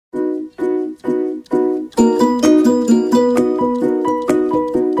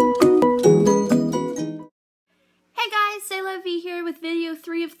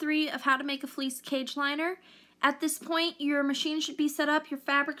how to make a fleece cage liner. At this point, your machine should be set up, your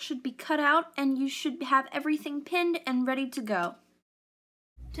fabric should be cut out, and you should have everything pinned and ready to go.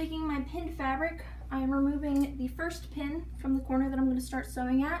 Taking my pinned fabric, I am removing the first pin from the corner that I'm going to start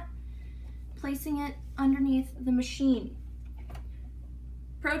sewing at, placing it underneath the machine.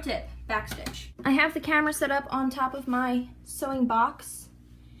 Pro tip, backstitch. I have the camera set up on top of my sewing box,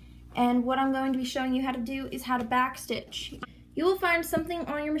 and what I'm going to be showing you how to do is how to backstitch. You will find something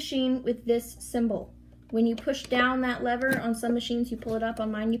on your machine with this symbol. When you push down that lever, on some machines you pull it up,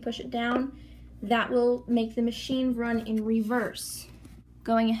 on mine you push it down, that will make the machine run in reverse.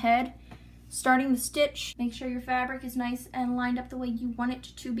 Going ahead, starting the stitch, make sure your fabric is nice and lined up the way you want it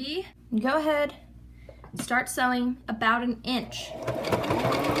to be. And go ahead, start sewing about 1 inch.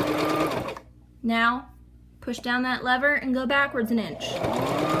 Now, push down that lever and go backwards 1 inch.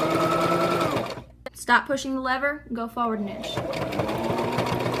 Stop pushing the lever and go forward 1 inch.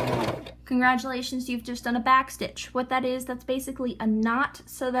 Congratulations, you've just done a backstitch. What that is, that's basically a knot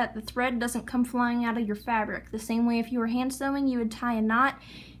so that the thread doesn't come flying out of your fabric. The same way if you were hand sewing, you would tie a knot.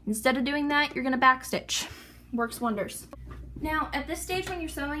 Instead of doing that, you're gonna backstitch. Works wonders. Now, at this stage when you're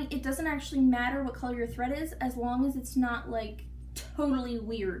sewing, it doesn't actually matter what color your thread is as long as it's not like totally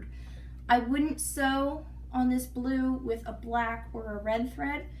weird. I wouldn't sew on this blue with a black or a red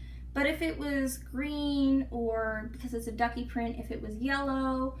thread, but if it was green, or because it's a ducky print, if it was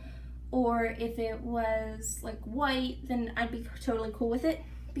yellow, or if it was like white, then I'd be totally cool with it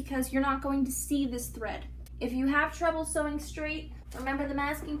because you're not going to see this thread. If you have trouble sewing straight, remember the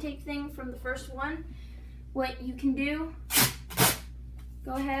masking tape thing from the first one? What you can do,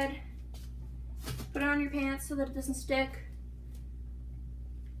 go ahead, put it on your pants so that it doesn't stick,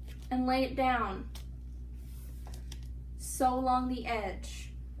 and lay it down. Sew along the edge.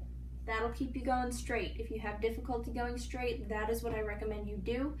 That'll keep you going straight. If you have difficulty going straight, that is what I recommend you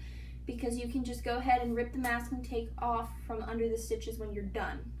do, because you can just go ahead and rip the masking tape off from under the stitches when you're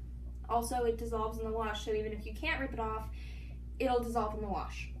done. Also, it dissolves in the wash, so even if you can't rip it off, it'll dissolve in the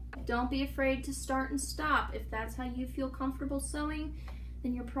wash. Don't be afraid to start and stop. If that's how you feel comfortable sewing,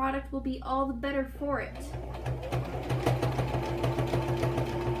 then your product will be all the better for it.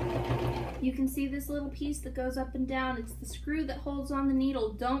 You can see this little piece that goes up and down. It's the screw that holds on the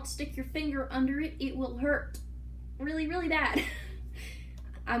needle. Don't stick your finger under it. It will hurt really, really bad.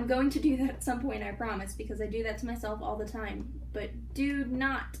 I'm going to do that at some point, I promise, because I do that to myself all the time. But do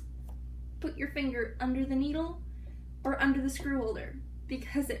not put your finger under the needle or under the screw holder,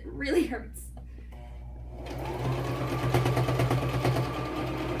 because it really hurts.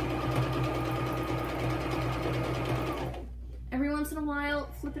 Every once in a while,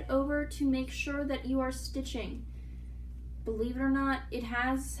 flip it over to make sure that you are stitching. Believe it or not, it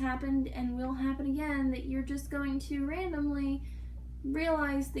has happened and will happen again that you're just going to randomly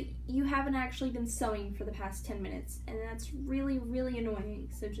realize that you haven't actually been sewing for the past 10 minutes, and that's really, really annoying.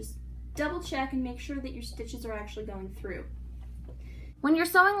 So just double check and make sure that your stitches are actually going through. When you're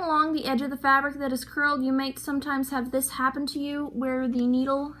sewing along the edge of the fabric that is curled, you might sometimes have this happen to you where the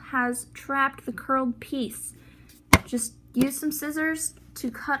needle has trapped the curled piece. Just use some scissors to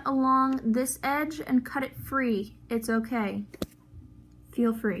cut along this edge and cut it free. It's okay.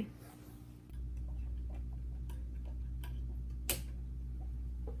 Feel free.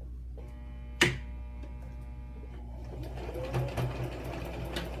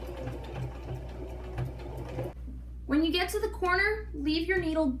 When you get to the corner, leave your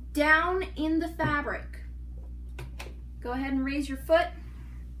needle down in the fabric. Go ahead and raise your foot.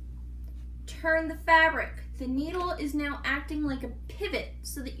 Turn the fabric. The needle is now acting like a pivot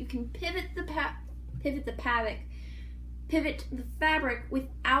so that you can pivot the fabric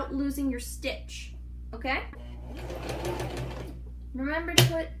without losing your stitch. Okay? Remember to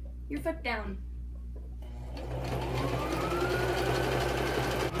put your foot down.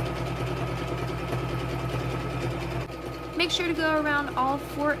 Make sure to go around all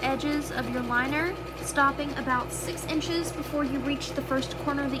 4 edges of your liner, stopping about 6 inches before you reach the first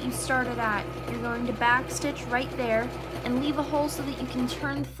corner that you started at. You're going to back stitch right there and leave a hole so that you can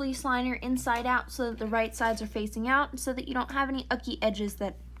turn the fleece liner inside out so that the right sides are facing out, so that you don't have any ucky edges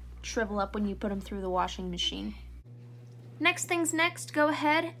that shrivel up when you put them through the washing machine. Next thing's next, go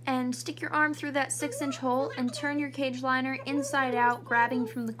ahead and stick your arm through that 6-inch hole and turn your cage liner inside out, grabbing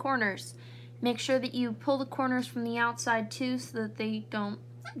from the corners. Make sure that you pull the corners from the outside too so that they don't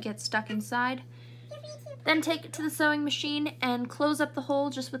get stuck inside. Then take it to the sewing machine and close up the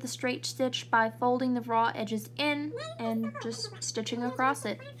hole just with a straight stitch by folding the raw edges in and just stitching across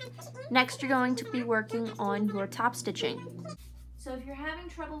it. Next, you're going to be working on your top stitching. So if you're having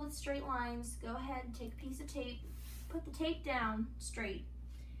trouble with straight lines, go ahead and take a piece of tape, put the tape down straight,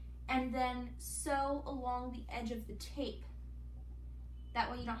 and then sew along the edge of the tape.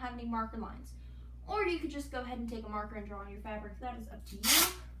 That way you don't have any marker lines. Or you could just go ahead and take a marker and draw on your fabric. That is up to you.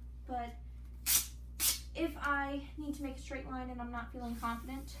 But if I need to make a straight line and I'm not feeling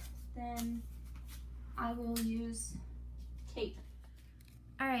confident, then I will use tape.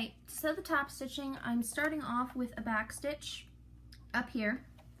 Alright, to sew the top stitching, I'm starting off with a back stitch up here,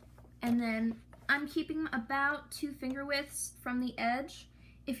 and then I'm keeping about 2 finger widths from the edge.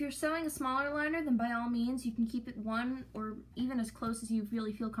 If you're sewing a smaller liner, then by all means you can keep it 1 or even as close as you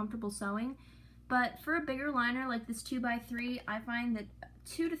really feel comfortable sewing. But for a bigger liner like this 2x3, I find that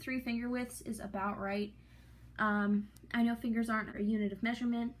 2 to 3 finger widths is about right. I know fingers aren't a unit of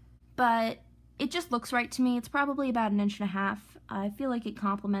measurement, but it just looks right to me. It's probably about 1.5 inches. I feel like it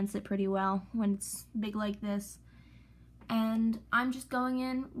complements it pretty well when it's big like this. And I'm just going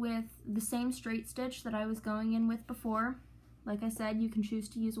in with the same straight stitch that I was going in with before. Like I said, you can choose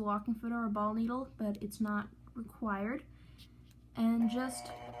to use a walking foot or a ball needle, but it's not required. And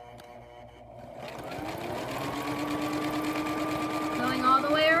just going all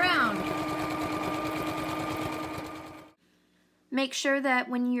the way around. Make sure that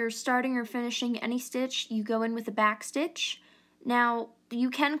when you're starting or finishing any stitch, you go in with a back stitch. Now, you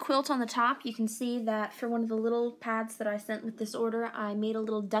can quilt on the top. You can see that for one of the little pads that I sent with this order, I made a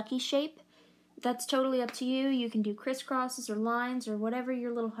little ducky shape. That's totally up to you. You can do crisscrosses or lines or whatever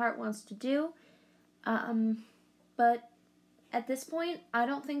your little heart wants to do. But at this point, I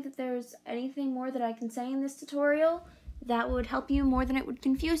don't think that there's anything more that I can say in this tutorial that would help you more than it would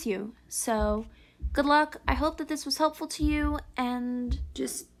confuse you. So, good luck. I hope that this was helpful to you, and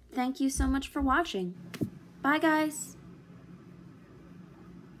just thank you so much for watching. Bye, guys.